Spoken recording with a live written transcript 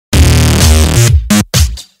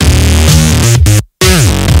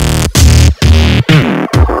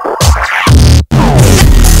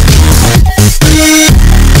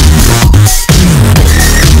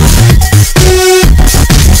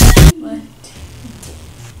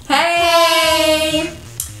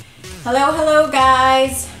Hello, hello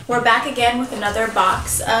guys. We're back again with another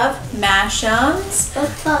box of Mashems.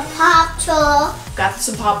 Paw Patrol. Got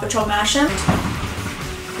some Paw Patrol Mashems.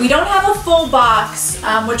 We don't have a full box,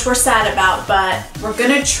 which we're sad about, but we're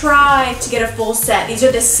gonna try to get a full set. These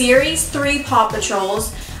are the Series 3 Paw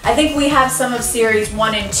Patrols. I think we have some of Series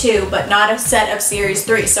 1 and 2, but not a set of Series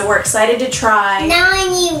 3, so we're excited to try. Now I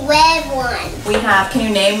need red one. We have, can you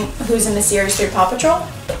name who's in the Series 3 Paw Patrol?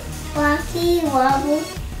 Rocky, Wobble,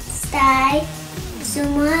 Sky,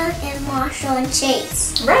 Zuma, and Marshall and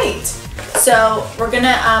Chase. Right. So we're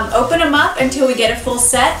gonna open them up until we get a full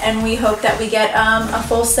set, and we hope that we get a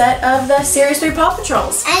full set of the Series 3 Paw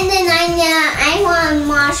Patrols. And then I want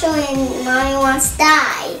Marshall and Mommy wants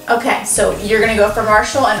Sky. Okay, so you're gonna go for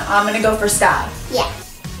Marshall and I'm gonna go for Sky. Yeah.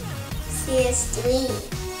 Series 3.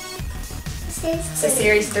 So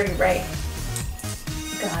Series 3, right.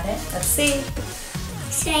 Got it. Let's see.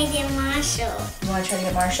 Try to get Marshall. You wanna try to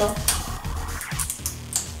get Marshall?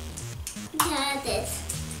 Got this.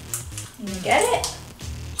 You get it?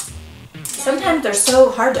 Sometimes they're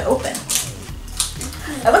so hard to open.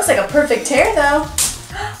 That looks like a perfect tear though.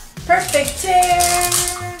 Perfect tear.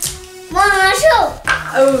 Marshall!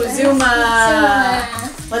 Oh, Zuma. Zuma.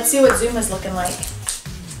 Let's see what Zuma's looking like.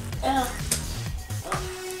 Oh.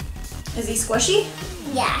 Is he squishy?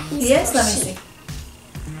 Yeah, he's He is? squishy. Let me see.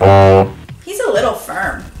 He's a little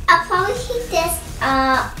firm. I'll probably keep this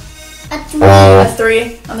a 3. A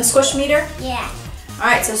 3 on the squish meter? Yeah.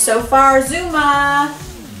 Alright, so far, Zuma.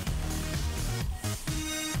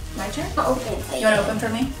 My turn? I'll open for You want to open for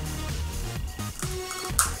me?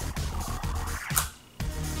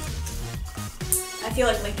 I feel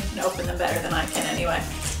like Lincoln can open them better than I can anyway.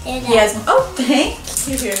 He has, oh, thank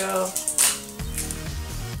you.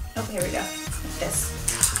 Oh, here we go. Like this.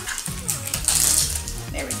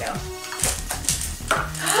 There we go.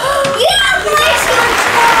 Yeah!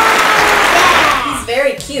 He's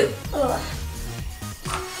very cute. Oh.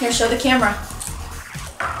 Here, show the camera.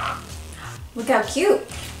 Look how cute.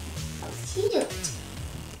 Cute.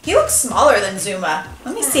 He looks smaller than Zuma.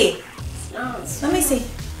 Let me see. Let me see.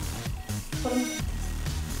 Put him.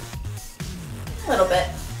 A little bit.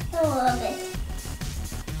 A little bit.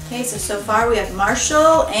 Okay, so far we have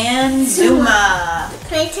Marshall and Zuma.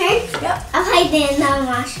 Can I turn? Yep. I'll probably get another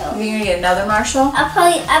Marshall. You're gonna get another Marshall? I'll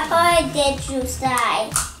probably get you Sky.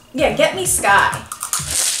 Yeah, get me Sky.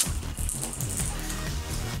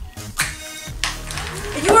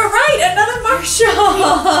 You were right, another Marshall.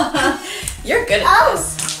 You're good at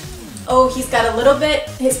this. Oh, he's got a little bit,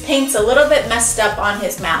 his paint's a little bit messed up on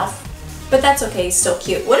his mouth. But that's okay, he's still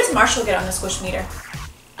cute. What does Marshall get on the squish meter?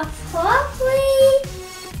 Probably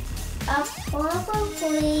a 4.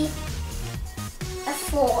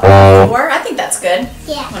 4? I think that's good.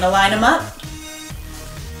 Yeah. I'm gonna line them up.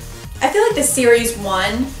 I feel like the Series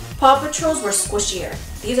 1 Paw Patrols were squishier.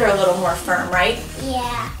 These are a little more firm, right?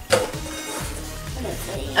 Yeah.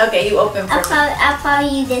 Okay, you open for me. I'll probably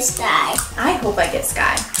use this Sky. I hope I get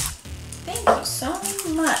Sky. Thank you so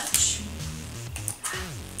much.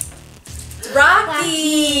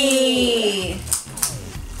 Rocky!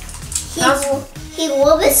 He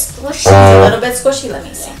will be squishy. He's a little bit squishy, let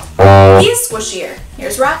me see. He is squishier.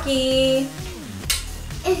 Here's Rocky.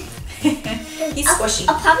 He's squishy.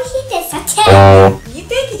 I'll probably get this a 10. You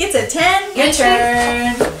think he gets a 10? Your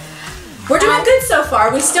turn. We're doing good so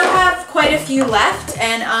far. We still have quite a few left,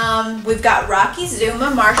 and we've got Rocky,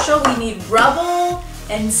 Zuma, Marshall. We need Rubble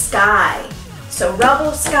and Sky. So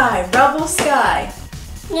Rubble, Sky, Rubble, Sky.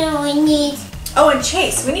 No, we need. Oh, and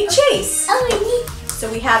Chase. We need Chase. Oh, we need. So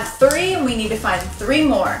we have 3, and we need to find 3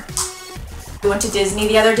 more. We went to Disney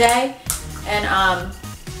the other day, and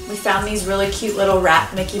we found these really cute little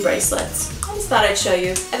wrapped Mickey bracelets. I just thought I'd show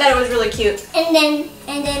you. I thought it was really cute. And then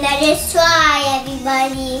I just try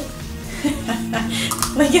everybody.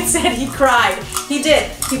 Lincoln said he cried. He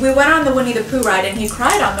did. We went on the Winnie the Pooh ride, and he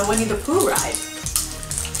cried on the Winnie the Pooh ride.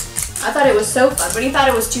 I thought it was so fun, but he thought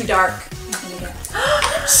it was too dark.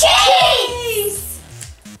 Chase!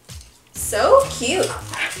 So cute.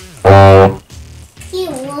 He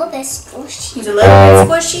will be squishy. He's a little bit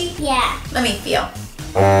squishy. Yeah. Let me feel.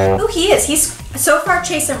 Oh, he is. He's so far.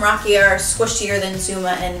 Chase and Rocky are squishier than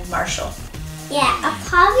Zuma and Marshall. Yeah, I'll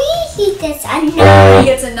probably he gets a 9. He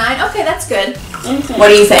gets a 9. Okay, that's good. What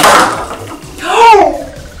do you think?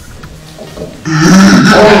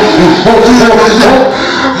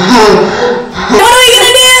 What are we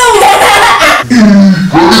gonna do?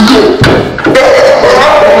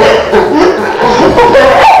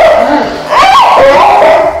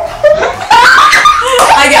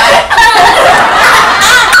 I got it.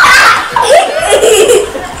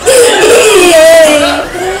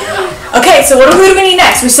 so what do we need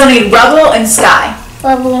next? We still need Rubble and Sky.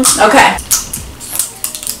 Rubble. Okay.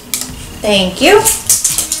 Thank you.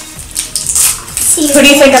 Who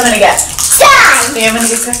do you think I'm gonna get? Sky. Okay, I'm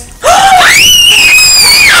gonna get Sky.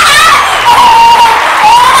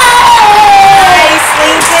 Nice,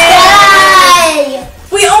 Lincoln.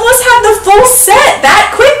 We almost have the full set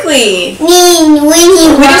that quickly.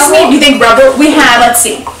 We just need, you think Rubble? We have, let's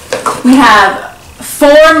see. We have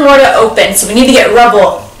 4 more to open, so we need to get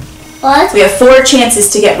Rubble. What? We have 4 chances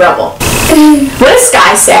to get Rubble. What does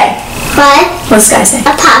Sky say? What? What does Sky say?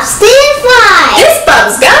 A pop's gonna fly. This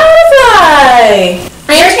bub's gotta fly.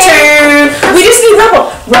 Your turn. We just need Rubble.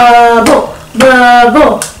 Rubble,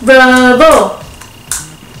 Rubble, Rubble.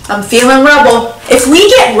 I'm feeling Rubble. If we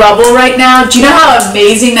get Rubble right now, do you know how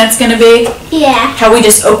amazing that's gonna be? Yeah. How we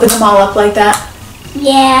just open them all up like that?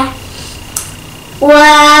 Yeah.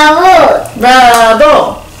 Rubble.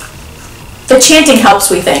 Rubble. The chanting helps,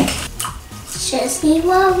 we think. Just need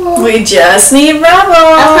Rubble. We just need Rubble.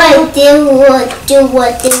 I'm gonna do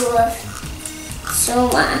so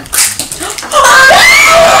much.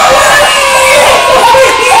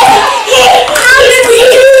 How did we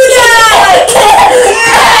do that?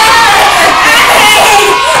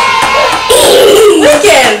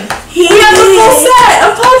 Lincoln, we have the full set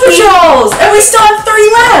of Paw Patrols, and we still have 3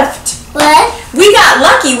 left. What? We got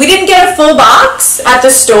lucky. We didn't get a full box at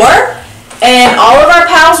the store, and all of our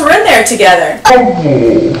pals were in there together. That's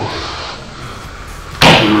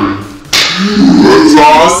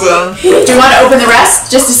awesome. Do you want to open the rest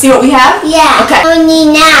just to see what we have? Yeah. Okay. Only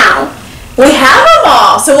now. We have them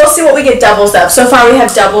all, so we'll see what we get doubles of. So far we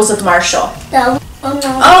have doubles of Marshall. Oh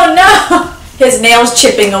no. Oh no! His nails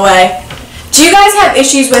chipping away. Do you guys have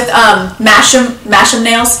issues with Mashem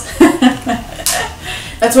nails?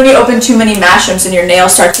 That's when you open too many Mashems and your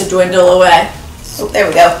nails start to dwindle away. Oh, there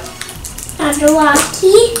we go. Dr.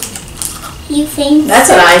 Rocky, you think? That's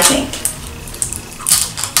what I think.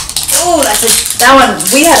 Oh, that one.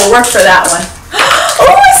 We had to work for that one.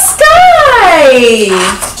 Oh, a Sky!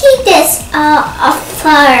 Keep this a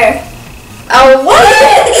fur. Oh,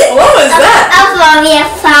 what? What was that? A fur, a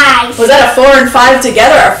 5. Was that a 4 and 5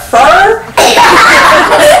 together? A fur?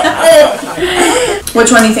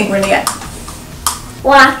 Which one do you think we're gonna get?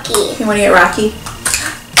 Rocky. You want to get Rocky?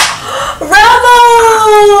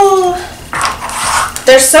 Rubble!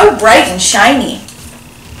 They're so bright and shiny.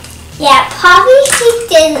 Yeah, probably he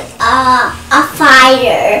did a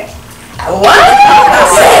fighter. What?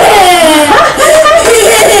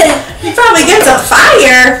 He probably gets a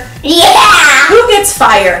fire. Yeah. Who gets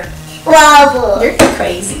fire? Rubble. You're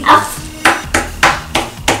crazy.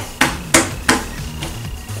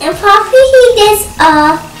 And probably he does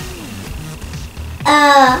a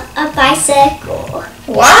bicycle.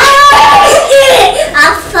 What?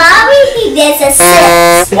 Probably he does a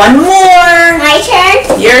 6. One more. My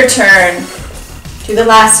turn? Your turn. Do the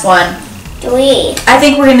last one. 3. I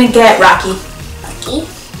think we're gonna get Rocky. Okay.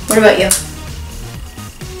 What about you?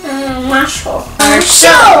 Marshall.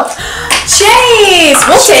 Marshall. Chase.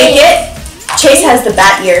 We'll take it. Chase has the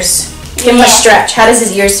bat ears. Give him a Yeah. stretch. How does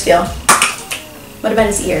his ears feel? What about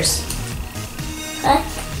his ears? What?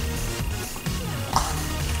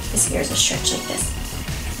 His ears are stretched like this.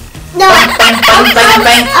 No. Bang, bang, bang, bang,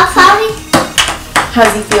 bang. Probably How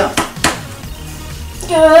does he feel?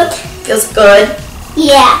 good. Feels good.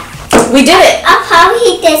 Yeah. We did it.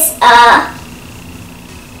 Probably does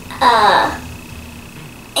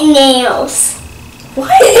nails. What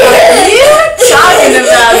are you talking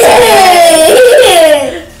about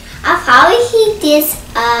today? Probably he does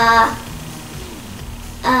a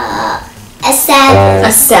 7.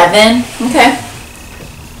 A 7. Okay.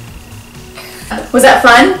 Was that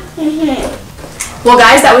fun? Well,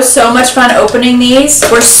 guys, that was so much fun opening these.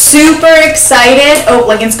 We're super excited. Oh,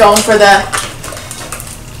 Lincoln's going for the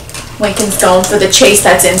chase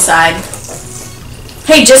that's inside.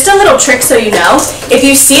 Hey, just a little trick so you know. If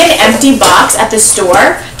you see an empty box at the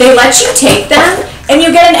store, they let you take them and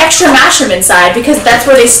you get an extra Mashem inside because that's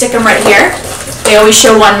where they stick them right here. They always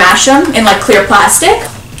show 1 Mashem in like clear plastic.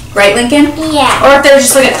 Right, Lincoln? Yeah. Or if there's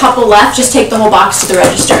just like a couple left, just take the whole box to the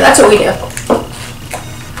register. That's what we do.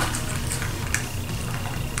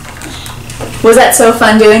 Was that so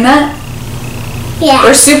fun doing that? Yeah.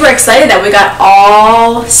 We're super excited that we got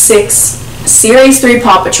all 6 Series 3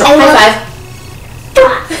 Paw Patrol. High five.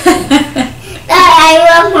 I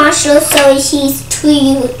love Marshall, so he's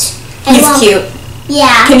cute. He's cute.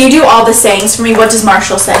 Yeah. Can you do all the sayings for me? What does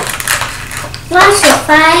Marshall say? Marshall,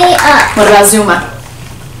 fire up. What about Zuma?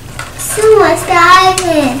 Someone's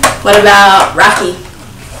diving. What about Rocky?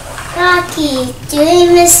 Rocky,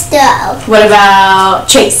 doing the stuff. What about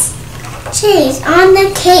Chase? Cheese on the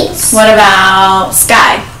case. What about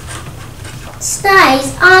Sky?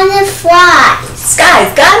 Sky's on the fly.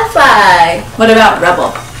 Sky's got a fly. What about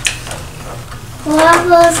Rebel?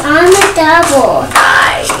 Rebel's on the double.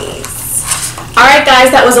 Nice. Alright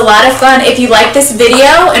guys, that was a lot of fun. If you like this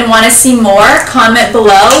video and want to see more, comment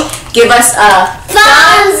below. Give us a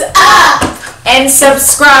thumbs up and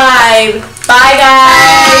subscribe. Bye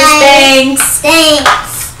guys. Bye. Thanks.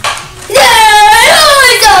 Thanks. Yeah,